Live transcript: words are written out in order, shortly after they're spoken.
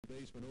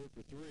Baseman 0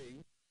 for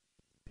 3.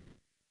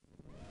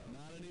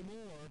 Not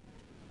anymore.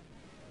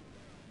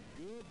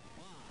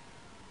 Goodbye.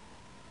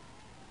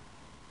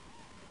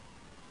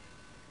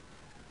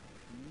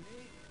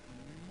 Nate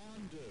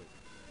Mondou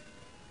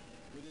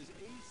with his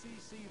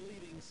ACC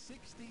leading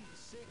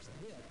 66th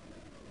hit.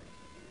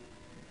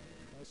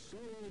 A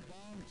solo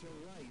bomb to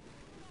right.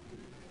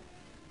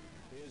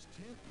 His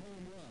 10th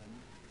home run,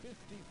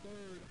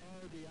 53rd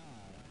RBI.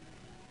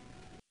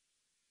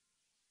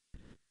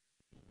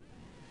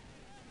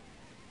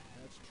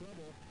 That's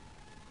trouble.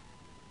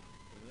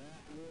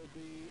 That will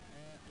be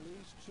at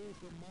least 2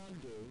 for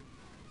Mondou.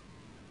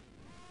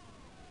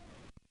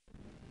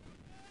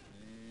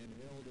 And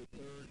held at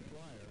third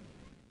prior.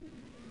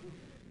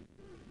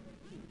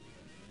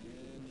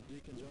 And the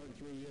Deacons aren't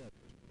through yet.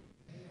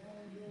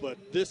 But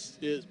this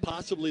is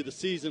possibly the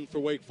season for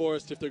Wake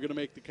Forest if they're going to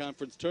make the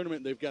conference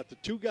tournament. They've got the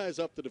 2 guys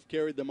up that have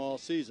carried them all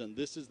season.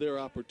 This is their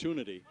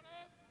opportunity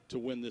to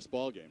win this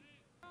ball game.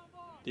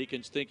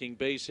 Deacons thinking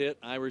base hit,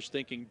 Irish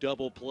thinking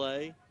double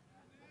play.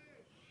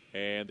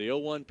 And the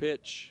 0-1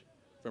 pitch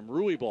from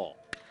Rui Ball.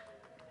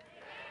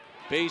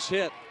 Base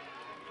hit.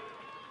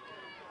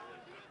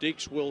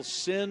 Deeks will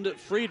send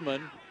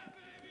Friedman.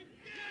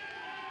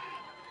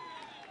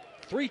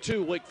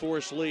 3-2 Wake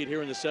Forest lead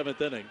here in the 7th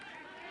inning.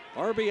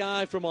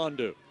 RBI from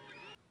Mondou.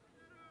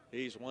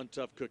 He's one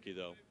tough cookie,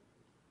 though.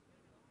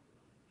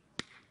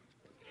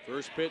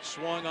 First pitch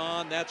swung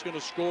on. That's going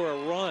to score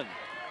a run.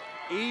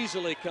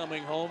 Easily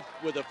coming home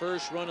with the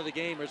first run of the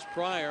game as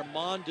Pryor.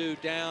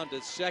 Mondou down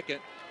to second.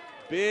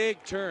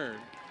 Big turn.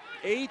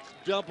 8th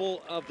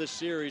double of the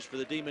series for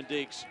the Demon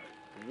Deeks.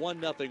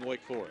 1-0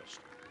 Wake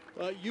Forest.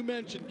 You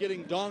mentioned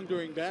getting donged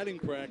during batting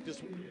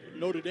practice.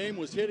 Notre Dame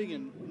was hitting,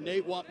 and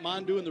Nate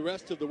Mondou and the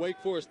rest of the Wake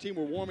Forest team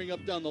were warming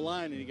up down the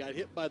line, and he got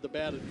hit by the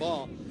batted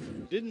ball.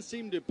 Didn't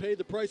seem to pay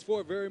the price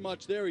for it very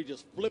much there. He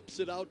just flips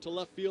it out to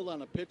left field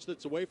on a pitch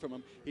that's away from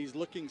him. He's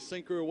looking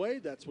sinker away.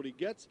 That's what he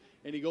gets,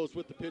 and he goes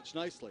with the pitch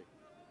nicely.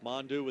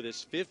 Mondou with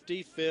his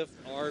 55th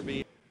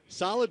RBI.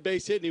 Solid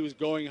base hit, and he was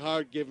going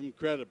hard, give him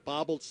credit.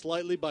 Bobbled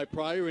slightly by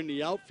Pryor in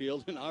the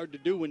outfield, and hard to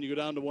do when you go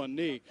down to one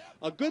knee.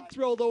 A good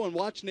throw, though, and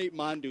watch Nate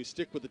Mondou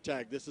stick with the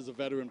tag. This is a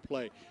veteran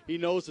play. He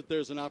knows that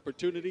there's an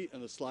opportunity,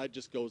 and the slide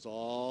just goes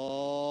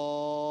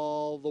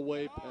all the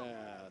way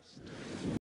past.